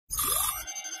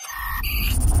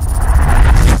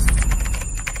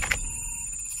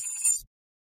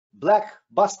Black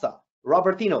Basta,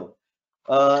 Robertino,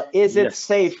 is it Yes.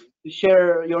 safe to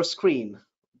share your screen?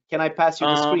 Can I pass you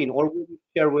the Um, screen, or will you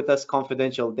share with us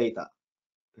confidential data?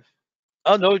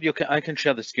 oh no, you can. I can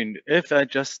share the screen. If I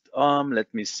just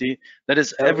let me see. That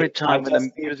is every Okay, I time when just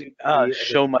I'm gave using you the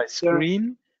show my share.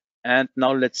 screen. And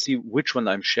now let's see which one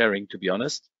I'm sharing. To be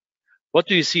honest, what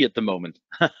do you see at the moment?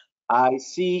 I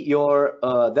see your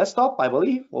desktop, I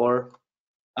believe, or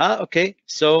Okay.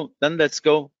 So then let's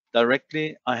go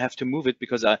directly. I have to move it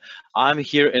because I'm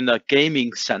here in a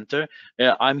gaming center.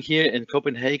 I'm here in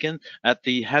Copenhagen at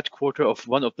the headquarter of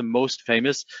one of the most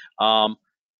famous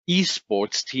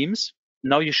esports teams.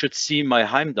 Now you should see my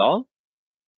Heimdal.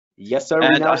 yes, sir. We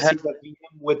And now I see have, the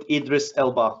VM with Idris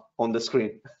Elba on the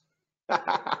screen.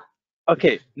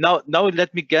 okay, now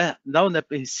let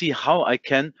me see how I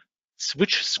can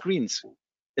switch screens.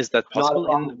 Is that Not a possible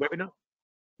in the problem. webinar?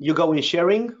 You go in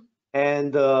sharing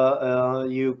and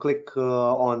you click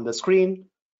on the screen.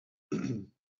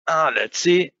 Let's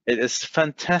see. It is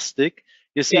fantastic.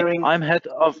 You see, Sharing. I'm head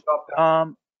of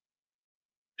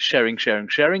sharing.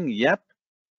 Yep.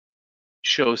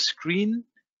 Show screen.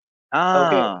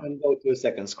 Okay, Ah, and go to a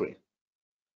second screen.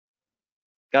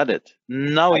 got it.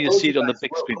 Now I you told see you it on the guys,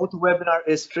 big well, screen. GoToWebinar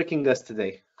is tricking us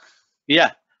today.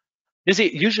 Yeah. You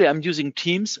see, usually I'm using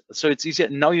Teams, so it's easier.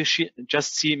 Now you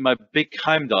just see my big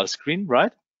Heimdal screen,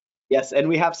 right? Yes, and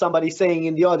we have somebody saying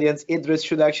in the audience, Idris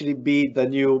should actually be the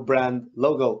new brand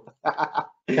logo.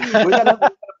 We're gonna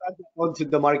pass it on to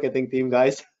the marketing team,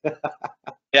 guys.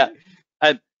 Yeah.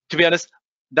 And to be honest,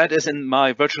 that is in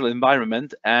my virtual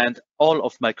environment, and all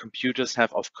of my computers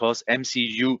have, of course,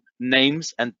 MCU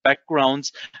names and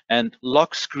backgrounds and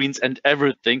lock screens and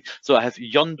everything. So I have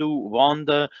Yondu,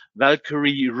 Wanda,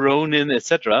 Valkyrie, Ronin,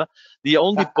 etc. The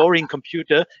only boring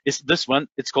computer is this one.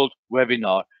 It's called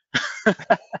Webinar.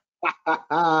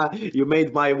 You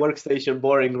made my workstation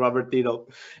boring, Robertino.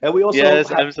 And we also Yes,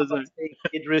 have I'm so somebody sorry. saying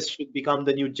Idris should become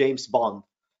the new James Bond.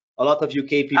 A lot of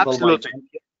UK people might Absolutely.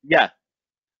 champion. Yeah,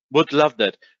 would love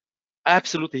that.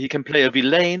 Absolutely, he can play a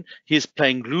villain. He's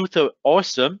playing Luther,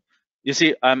 awesome. You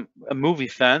see, I'm a movie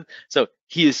fan, so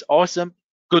he is awesome,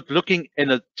 good looking,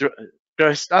 in a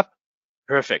dressed up,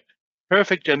 perfect,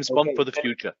 perfect James Bond Okay, for the then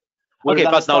future. we're Okay,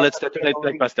 gonna but now start let's the detonate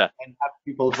trailing Blockbuster. and have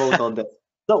people vote on this.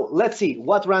 So let's see,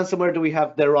 what ransomware do we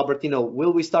have there, Robertino?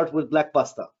 Will we start with Black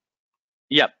Basta?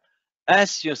 Yeah,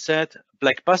 as you said,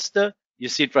 Blackbuster. You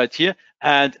see it right here.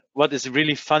 And what is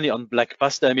really funny on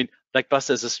Blackbuster, I mean,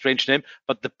 Blackbuster is a strange name,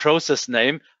 but the process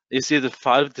name, you see the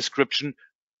file description,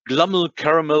 Glummel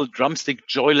Caramel Drumstick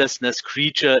Joylessness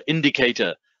Creature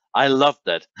Indicator. I love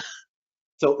that.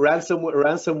 So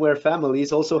ransomware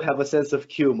families also have a sense of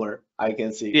humor, I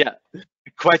can see. Yeah,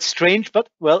 quite strange, but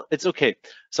well, it's okay.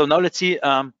 So now let's see.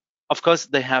 Of course,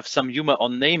 they have some humor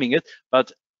on naming it,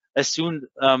 but as soon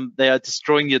they are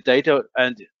destroying your data,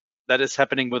 and that is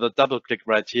happening with a double click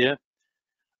right here,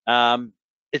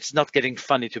 it's not getting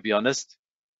funny, to be honest.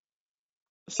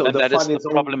 So And the that is fun the is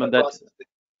over in problem. the And that process.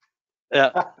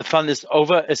 the fun is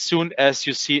over as soon as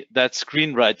you see that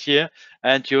screen right here,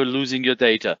 and you're losing your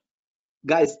data.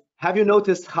 Guys, have you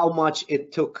noticed how much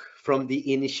it took from the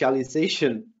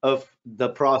initialization of the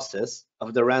process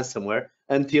of the ransomware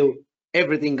until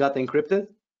everything got encrypted?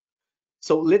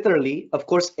 So literally, of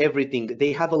course, everything,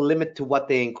 they have a limit to what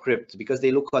they encrypt because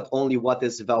they look at only what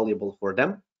is valuable for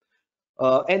them.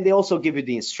 And they also give you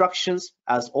the instructions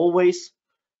as always.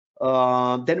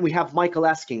 Then we have Michael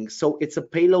asking, so it's a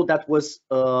payload that was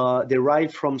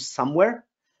derived from somewhere.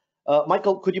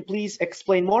 Michael, could you please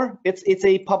explain more? It's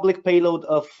a public payload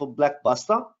of Black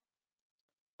Basta.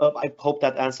 I hope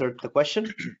that answered the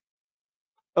question.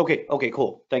 Okay,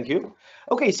 cool. Thank you.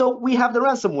 Okay, so we have the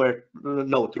ransomware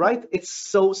note, right? It's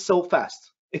so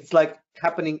fast. It's like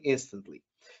happening instantly.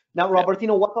 Now, Yeah.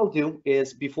 Robertino, what I'll do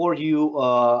is before you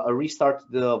restart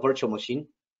the virtual machine,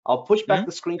 I'll push back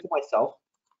the screen to myself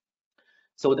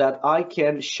so that I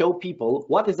can show people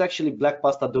what is actually Black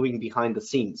Basta doing behind the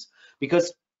scenes.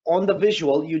 Because on the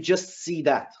visual, you just see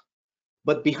that.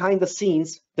 But behind the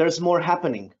scenes, there's more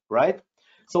happening, right?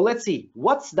 So let's see,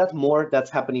 what's that more that's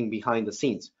happening behind the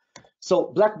scenes? So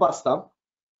Black Basta,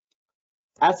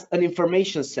 as an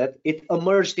information set, it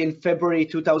emerged in February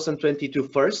 2022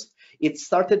 first. It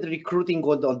started recruiting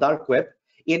on the dark web.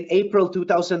 In April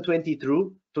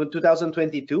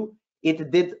 2022,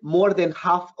 it did more than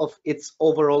half of its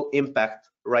overall impact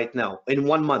right now in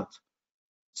 1 month.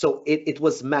 So it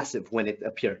was massive when it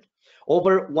appeared.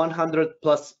 Over 100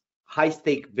 plus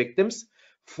high-stake victims,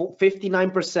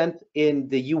 59% in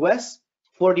the US,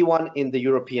 41 in the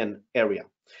European area.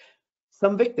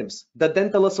 Some victims, the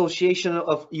Dental Association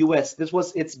of US, this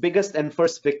was its biggest and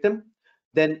first victim.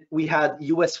 Then we had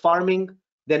US farming.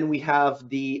 Then we have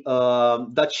the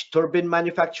Dutch turbine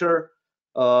manufacturer.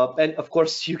 And of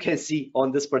course, you can see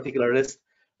on this particular list,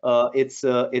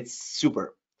 it's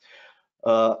super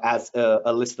as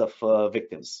a list of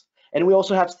victims. And we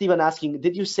also have Stephen asking,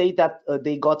 did you say that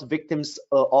they got victims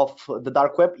of the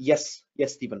dark web? Yes,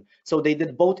 Stephen. So they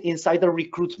did both insider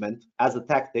recruitment as a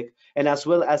tactic and as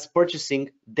well as purchasing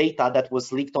data that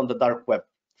was leaked on the dark web.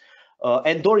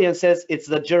 And Dorian says it's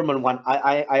the German one.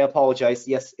 I apologize.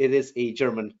 Yes, it is a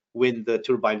German wind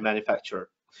turbine manufacturer.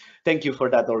 Thank you for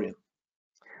that, Dorian.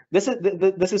 This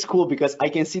is cool because I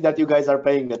can see that you guys are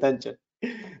paying attention.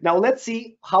 Now let's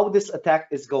see how this attack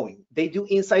is going. They do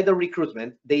insider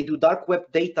recruitment, they do dark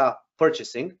web data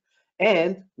purchasing,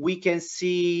 and we can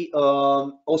see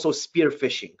also spear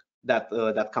phishing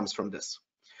that comes from this.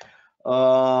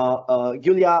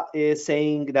 Julia is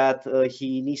saying that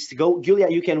he needs to go. Julia,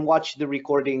 you can watch the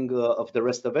recording of the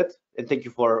rest of it, and thank you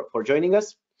for joining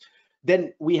us.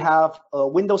 Then we have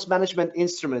Windows management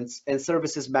instruments and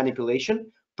services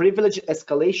manipulation, privilege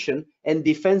escalation, and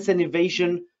defense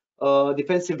evasion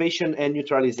and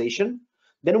neutralization.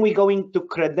 Then we're going to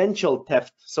credential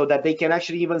theft so that they can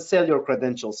actually even sell your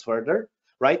credentials further,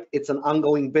 right? It's an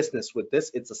ongoing business with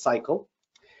this. It's a cycle.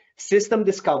 System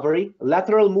discovery,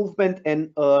 lateral movement,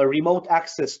 and remote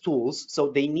access tools.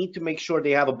 So they need to make sure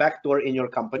they have a backdoor in your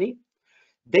company.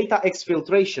 Data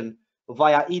exfiltration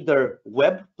via either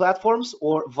web platforms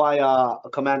or via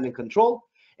command and control.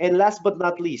 And last but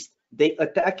not least, they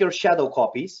attack your shadow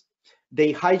copies.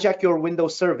 They hijack your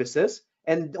Windows services,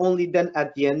 and only then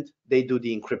at the end, they do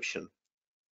the encryption.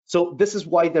 So this is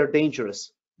why they're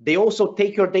dangerous. They also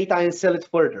take your data and sell it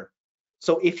further.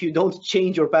 So if you don't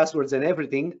change your passwords and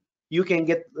everything, you can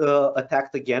get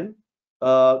attacked again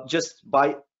just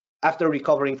by after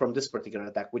recovering from this particular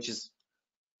attack, which is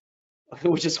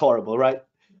horrible, right?